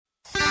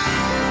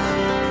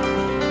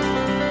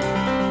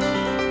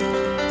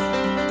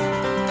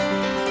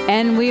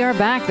And we are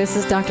back. This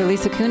is Dr.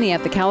 Lisa Cooney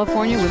at the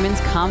California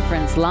Women's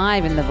Conference,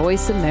 live in the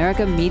Voice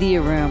America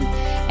Media Room.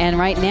 And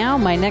right now,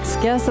 my next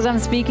guest that I'm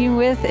speaking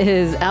with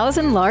is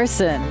Allison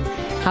Larson.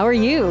 How are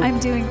you? I'm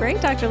doing great,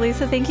 Dr.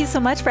 Lisa. Thank you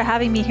so much for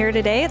having me here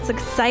today. It's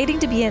exciting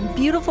to be in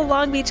beautiful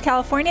Long Beach,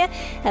 California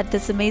at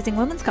this amazing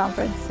women's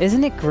conference.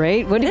 Isn't it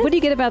great? What do you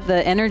get about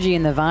the energy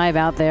and the vibe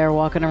out there,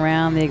 walking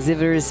around, the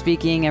exhibitors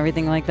speaking,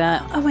 everything like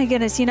that? Oh my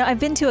goodness. You know, I've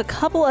been to a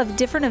couple of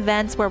different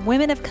events where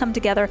women have come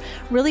together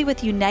really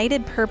with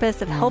united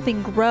purpose of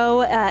helping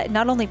grow,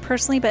 not only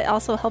personally, but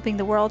also helping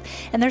the world.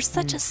 And there's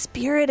such a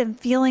spirit and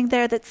feeling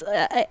there that's,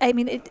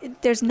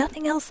 there's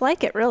nothing else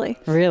like it, really.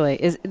 Really?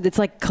 It's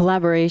like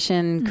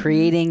collaboration,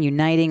 creating,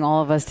 uniting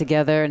all of us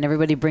together, and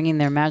everybody bringing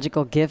their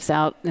magical gifts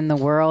out in the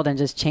world and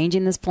just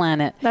changing this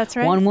planet. That's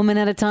right. One woman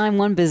at a time,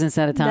 one business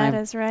at a time.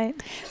 That is right.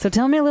 So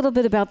tell me a little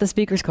bit about the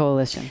Speakers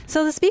Coalition.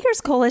 So the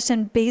Speakers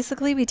Coalition,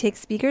 basically we take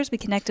speakers, we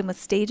connect them with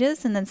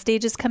stages, and then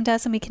stages come to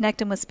us and we connect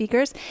them with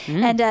speakers.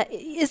 And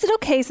is it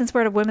okay, since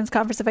we're at a women's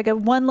conference, if I go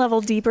one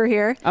level deeper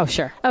here? Oh,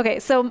 sure. Okay,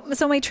 so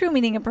my true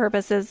meaning and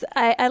purpose is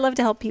I love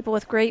to help people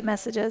with great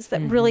messages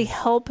that really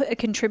help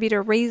contribute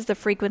or raise the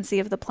frequency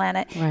of the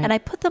planet. Right. And I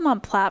put them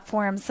on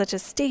platforms such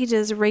as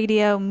stages,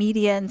 radio,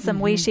 media in some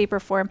way, shape,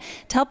 or form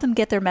to help them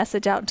get their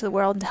message out into the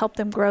world and to help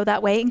them grow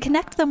that way and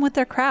connect them with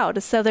their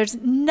crowd. So there's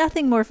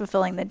nothing more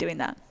fulfilling than doing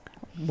that.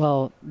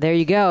 Well, there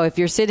you go. If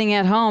you're sitting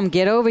at home,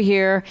 get over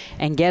here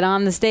and get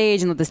on the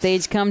stage and let the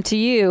stage come to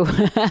you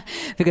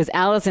because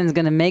Allison's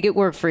going to make it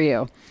work for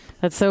you.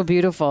 That's so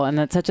beautiful, and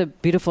that's such a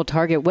beautiful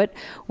target.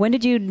 When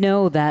did you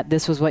know that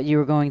this was what you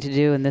were going to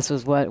do, and this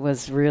was what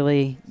was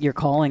really your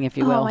calling, if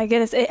you will? Oh my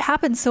goodness, it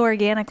happened so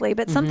organically.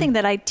 But something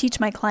that I teach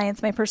my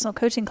clients, my personal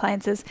coaching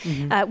clients, is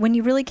when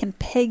you really can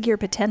peg your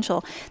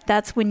potential,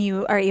 that's when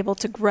you are able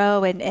to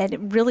grow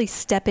and really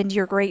step into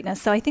your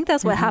greatness. So I think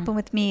that's what happened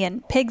with me.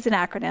 And PIG's an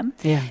acronym.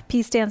 Yeah.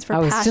 P stands for I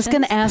was passions. just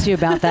going to ask you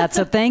about that,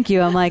 so thank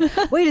you. I'm like,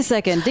 wait a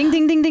second, ding,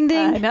 ding, ding, ding,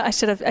 ding. No, I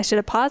should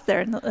have paused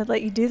there and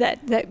let you do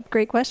that. That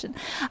great question.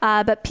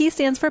 But P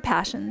stands for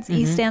passions,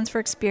 E stands for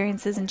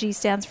experiences, and G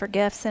stands for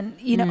gifts. And,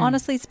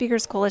 honestly,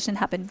 Speakers Coalition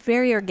happened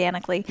very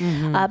organically.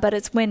 But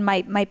it's when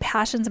my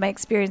passions, my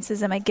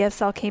experiences, and my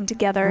gifts all came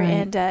together.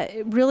 Right.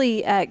 And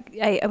really,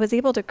 I was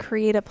able to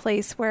create a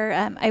place where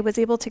I was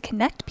able to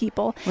connect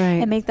people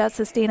and make that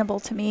sustainable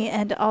to me,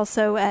 and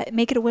also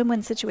make it a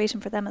win-win situation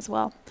for them as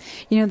well.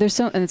 And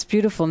it's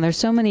beautiful. And there's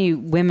so many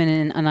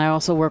women, and I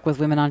also work with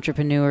women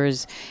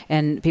entrepreneurs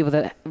and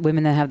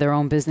women that have their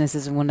own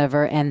businesses and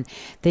whatever. And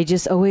they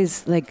just always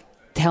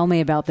tell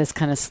me about this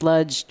kind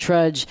of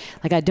trudge.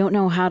 Like, I don't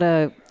know how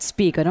to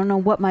speak. I don't know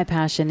what my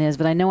passion is,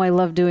 but I know I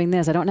love doing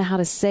this. I don't know how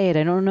to say it.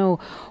 I don't know,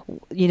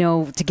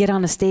 to get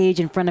on a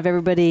stage in front of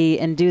everybody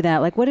and do that.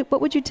 Like,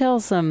 what would you tell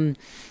some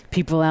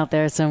people out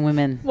there, some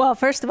women? Well,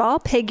 first of all,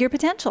 peg your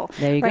potential.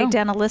 There you go. Write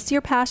down a list of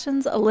your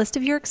passions, a list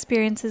of your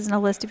experiences, and a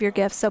list of your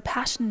gifts. So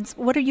passions,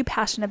 what are you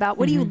passionate about?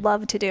 What do you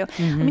love to do?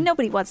 I mean,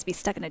 nobody wants to be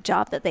stuck in a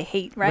job that they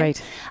hate,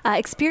 right?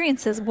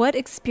 Experiences, what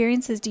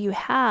experiences do you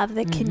have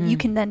that you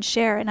can then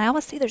share? And I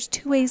always say there's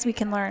two ways we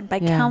can learn, by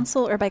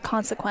counsel or by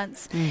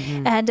consequence.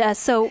 And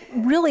so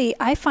really,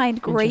 I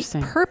find great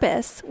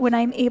purpose when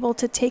I'm able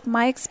to take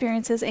my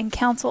experiences and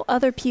counsel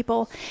other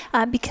people,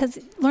 because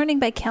learning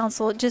by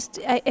counsel,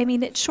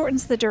 it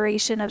shortens the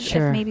duration of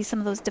maybe some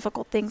of those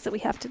difficult things that we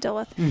have to deal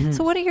with.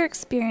 So what are your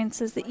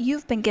experiences that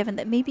you've been given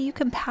that maybe you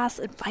can pass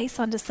advice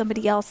on to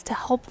somebody else to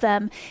help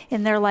them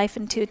in their life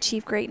and to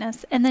achieve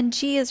greatness? And then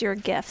G is your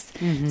gifts.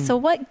 So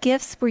what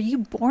gifts were you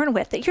born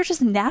with that you're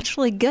just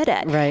naturally good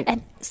at? Right.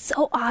 And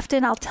so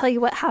often I'll tell you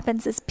what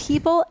happens is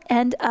people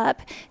end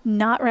up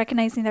not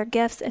recognizing their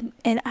gifts. And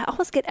I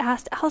always get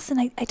asked, Allison,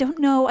 I don't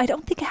know. I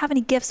don't think I have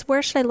any gifts.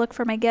 Where should I look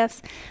for my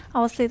gifts?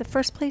 I will say the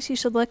first place you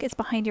should look is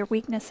behind your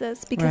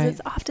weaknesses, because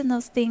it's often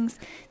those things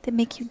that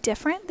make you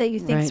different, that you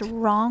think is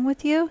wrong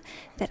with you,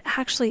 that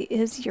actually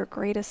is your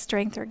greatest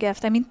strength or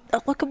gift. I mean,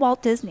 look at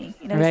Walt Disney.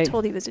 He was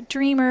told he was a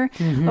dreamer.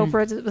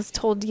 Oprah was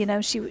told,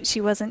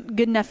 she wasn't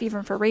good enough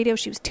even for radio.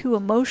 She was too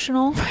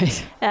emotional.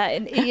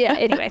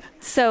 Anyway,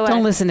 so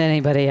don't listen to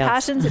anybody else.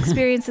 Passions,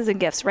 experiences, and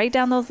gifts. Write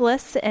down those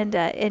lists, and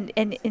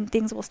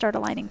things will start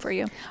aligning for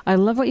you. I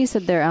love what you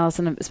said there,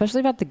 Allison,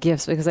 especially about the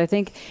gifts, because I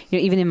think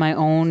even in my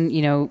own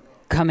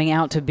coming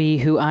out to be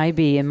who I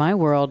be in my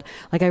world,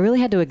 I really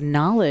had to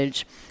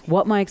acknowledge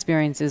what my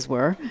experiences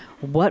were,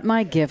 what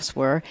my gifts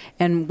were,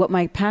 and what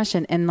my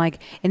passion, and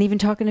even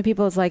talking to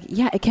people, it's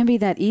it can be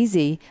that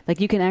easy.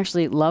 You can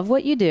actually love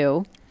what you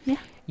do. Yeah.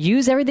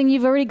 Use everything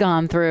you've already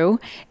gone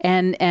through,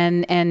 and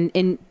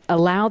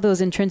allow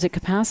those intrinsic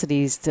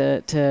capacities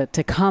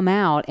to come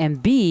out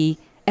and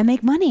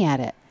make money at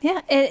it. Yeah.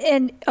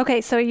 And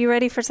okay, so are you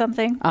ready for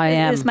something? I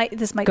am. This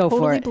might Go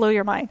totally blow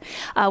your mind.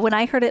 When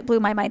I heard it, blew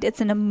my mind.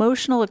 It's an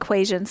emotional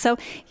equation. So,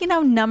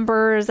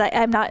 numbers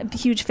I'm not a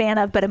huge fan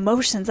of, but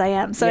emotions I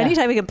am. So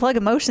anytime we can plug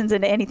emotions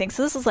into anything.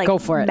 So this is Go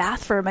for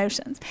math for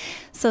emotions.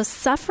 So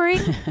suffering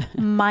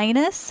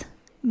minus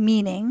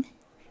meaning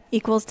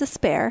equals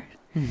despair.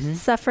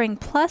 Suffering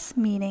plus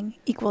meaning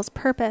equals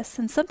purpose.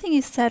 And something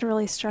you said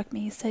really struck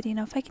me. You said,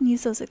 if I can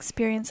use those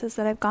experiences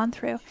that I've gone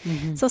through.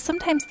 So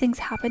sometimes things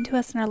happen to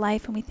us in our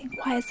life and we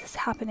think, why is this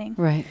happening?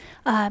 Right.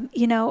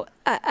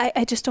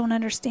 I just don't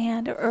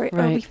understand, or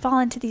we fall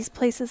into these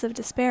places of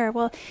despair.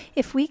 Well,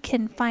 if we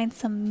can find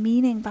some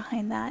meaning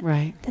behind that,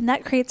 then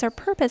that creates our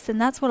purpose. And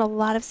that's what a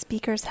lot of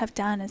speakers have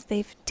done, is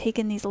they've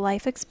taken these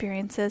life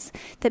experiences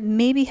that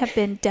maybe have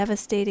been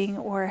devastating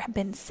or have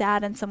been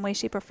sad in some way,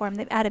 shape, or form.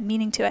 They've added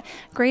meaning to it.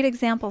 Great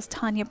example is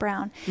Tanya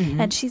Brown.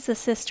 And she's the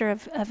sister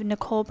of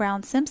Nicole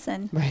Brown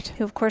Simpson,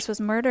 who, of course, was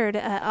murdered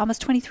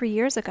almost 23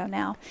 years ago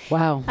now.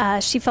 Wow.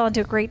 She fell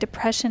into a Great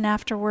Depression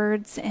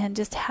afterwards and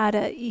just had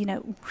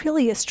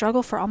really a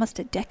struggle for almost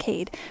a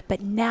decade.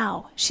 But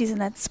now she's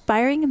an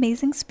inspiring,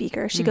 amazing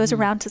speaker. She goes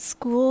around to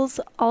schools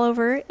all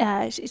over,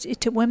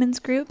 to women's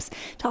groups,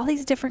 to all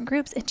these different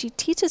groups, and she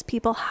teaches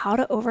people how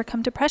to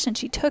overcome depression.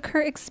 She took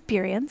her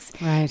experience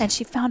and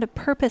she found a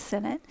purpose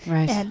in it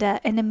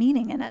and a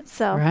meaning in it.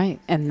 So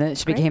and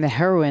she became the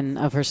heroine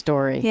of her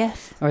story.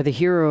 Yes. Or the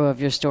hero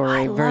of your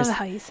story. I love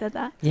how you said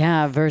that.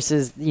 Yeah,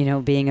 versus,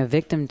 being a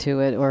victim to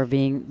it, or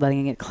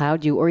letting it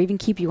cloud you, or even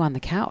keep you on the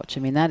couch. I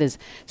mean, that is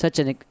such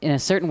in a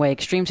certain way,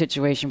 extreme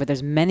situation, but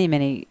there's many,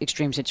 many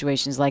extreme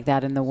situations like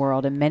that in the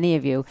world. And many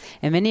of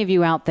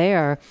you out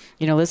there,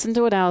 listen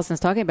to what Allison's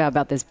talking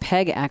about this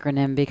PEG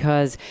acronym,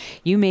 because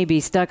you may be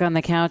stuck on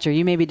the couch, or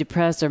you may be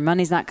depressed, or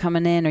money's not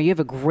coming in, or you have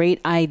a great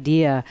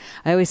idea.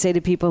 I always say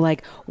to people,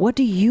 like, what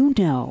do you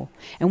know?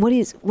 And what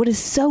is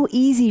so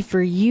easy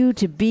for you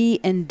to be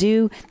and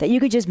do that you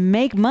could just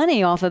make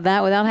money off of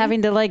that without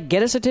having to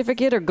get a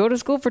certificate or go to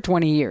school for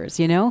 20 years,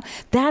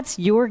 That's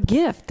your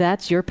gift.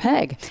 That's your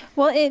PEG.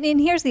 Well, and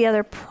here's the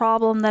other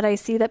problem that I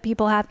see that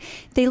people have.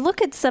 They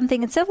look at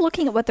something, instead of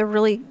looking at what they're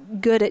really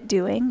good at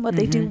doing, what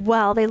they do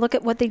well, they look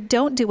at what they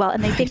don't do well,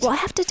 and they think, well, I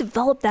have to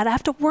develop that. I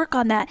have to work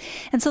on that.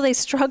 And so they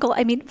struggle.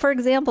 I mean, for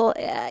example,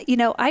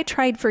 I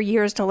tried for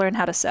years to learn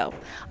how to sew.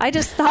 I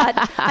just thought,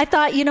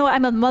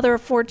 I'm a mother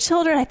of 4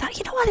 children. I thought,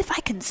 if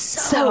I can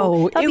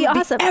sew, that'd be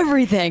awesome.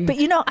 Everything. But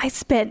I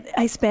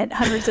spent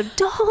hundreds of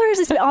dollars.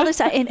 I spent all this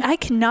time, and I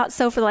cannot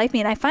sew for the life of me.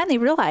 And I finally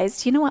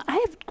realized,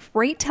 I have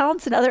great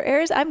talents in other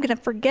areas. I'm going to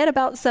forget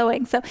about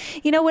sewing. So,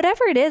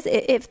 whatever it is,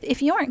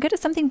 if you aren't good at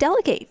something,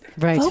 delegate.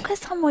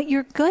 Focus on what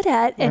you're good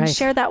at and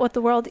share that with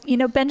the world.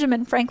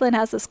 Benjamin Franklin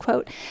has this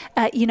quote.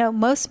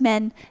 Most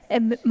men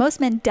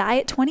die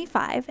at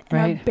 25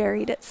 and are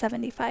buried at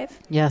 75.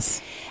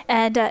 Yes.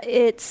 And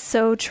it's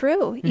so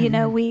true.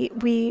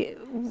 We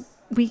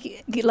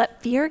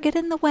let fear get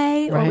in the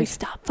way, or we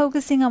stop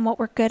focusing on what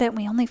we're good at, and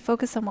we only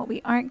focus on what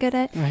we aren't good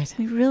at.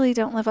 We really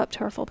don't live up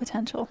to our full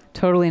potential.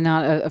 Totally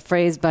not. A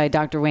phrase by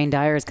Dr. Wayne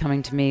Dyer is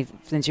coming to me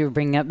since you were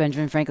bringing up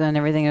Benjamin Franklin and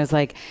everything. It was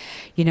like,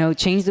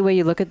 change the way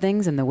you look at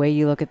things, and the way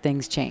you look at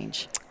things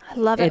change. I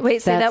love it.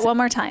 Wait, say that one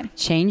more time.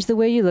 Change the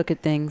way you look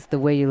at things. The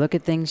way you look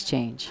at things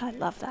change. I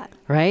love that.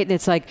 Right?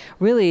 It's like,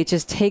 really, it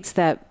just takes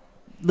that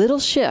little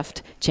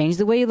shift, change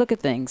the way you look at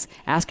things.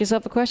 Ask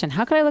yourself a question: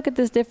 how can I look at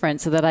this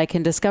different so that I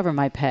can discover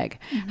my PEG?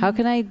 How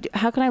can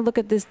I look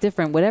at this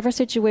different? Whatever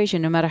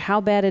situation, no matter how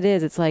bad it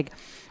is, it's like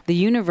the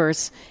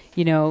universe,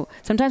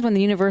 sometimes when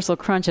the universal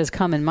crunch has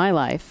come in my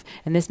life,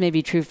 and this may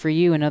be true for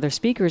you and other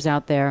speakers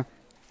out there,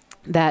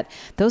 that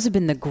those have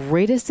been the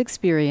greatest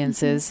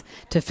experiences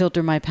to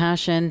filter my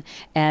passion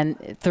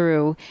and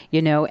through,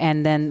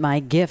 and then my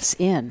gifts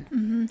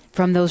in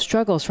from those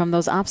struggles, from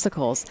those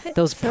obstacles,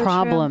 those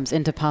problems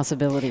into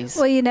possibilities.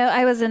 Well,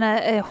 I was in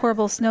a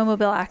horrible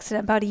snowmobile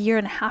accident about 1.5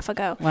 years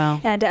ago. Wow.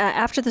 And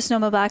after the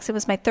snowmobile accident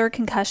was my 3rd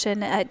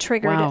concussion. It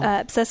triggered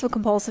obsessive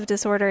compulsive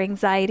disorder,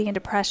 anxiety, and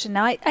depression.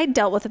 Now, I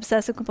dealt with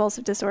obsessive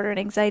compulsive disorder and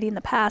anxiety in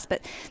the past,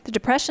 but the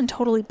depression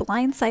totally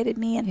blindsided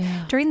me.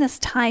 And during this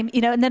time,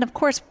 and then, of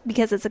course,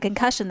 because it's a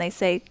concussion, they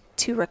say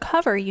to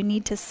recover, you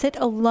need to sit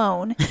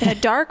alone in a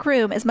dark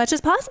room as much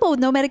as possible with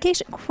no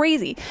medication.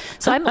 Crazy.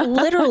 So I'm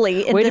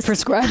literally in way to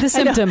prescribe the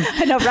symptom.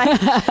 I know,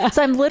 right?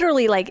 So I'm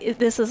literally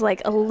this is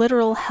like a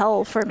literal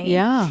hell for me.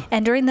 Yeah.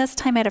 And during this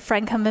time, I had a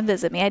friend come and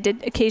visit me. I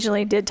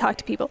occasionally did talk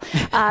to people,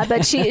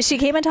 but she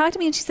came and talked to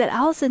me, and she said,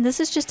 "Allison, this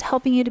is just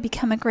helping you to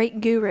become a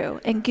great guru.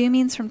 And gu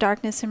means from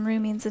darkness, and ru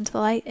means into the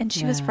light." And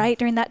she was right.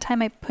 During that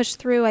time, I pushed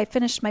through. I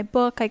finished my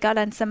book. I got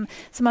on some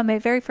of my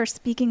very first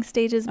speaking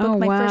stages. Booked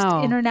my first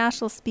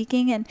international speaking.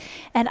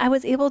 And I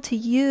was able to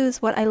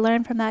use what I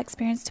learned from that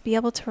experience to be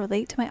able to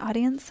relate to my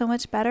audience so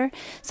much better.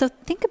 So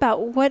think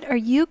about, what are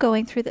you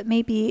going through that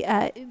may be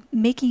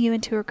making you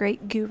into a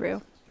great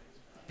guru?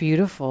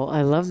 Beautiful.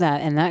 I love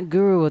that. And that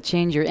guru will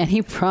change your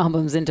any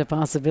problems into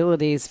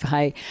possibilities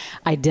by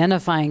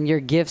identifying your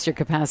gifts, your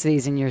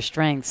capacities, and your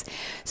strengths.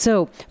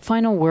 So,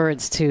 final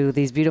words to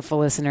these beautiful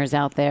listeners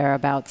out there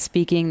about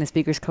speaking, the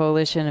Speakers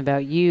Coalition,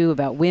 about you,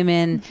 about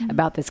women,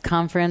 about this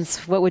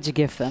conference. What would you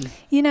give them?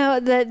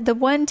 The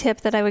one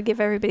tip that I would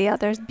give everybody out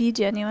there is be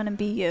genuine and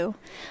be you.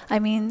 I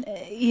mean,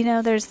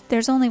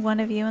 there's only one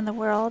of you in the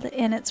world,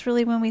 and it's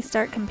really when we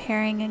start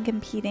comparing and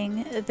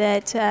competing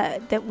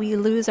that we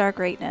lose our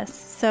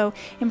greatness. So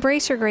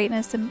embrace your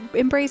greatness and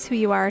embrace who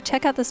you are.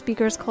 Check out the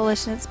Speakers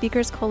Coalition at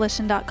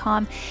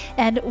speakerscoalition.com.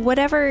 And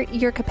whatever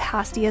your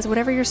capacity is,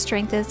 whatever your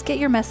strength is, get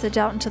your message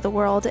out into the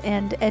world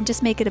and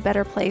just make it a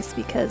better place,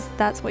 because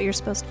that's what you're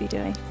supposed to be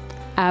doing.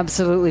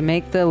 Absolutely.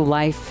 Make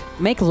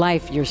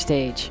life your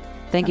stage.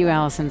 Thank you,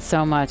 Allison,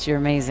 so much. You're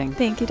amazing.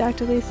 Thank you,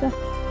 Dr. Lisa.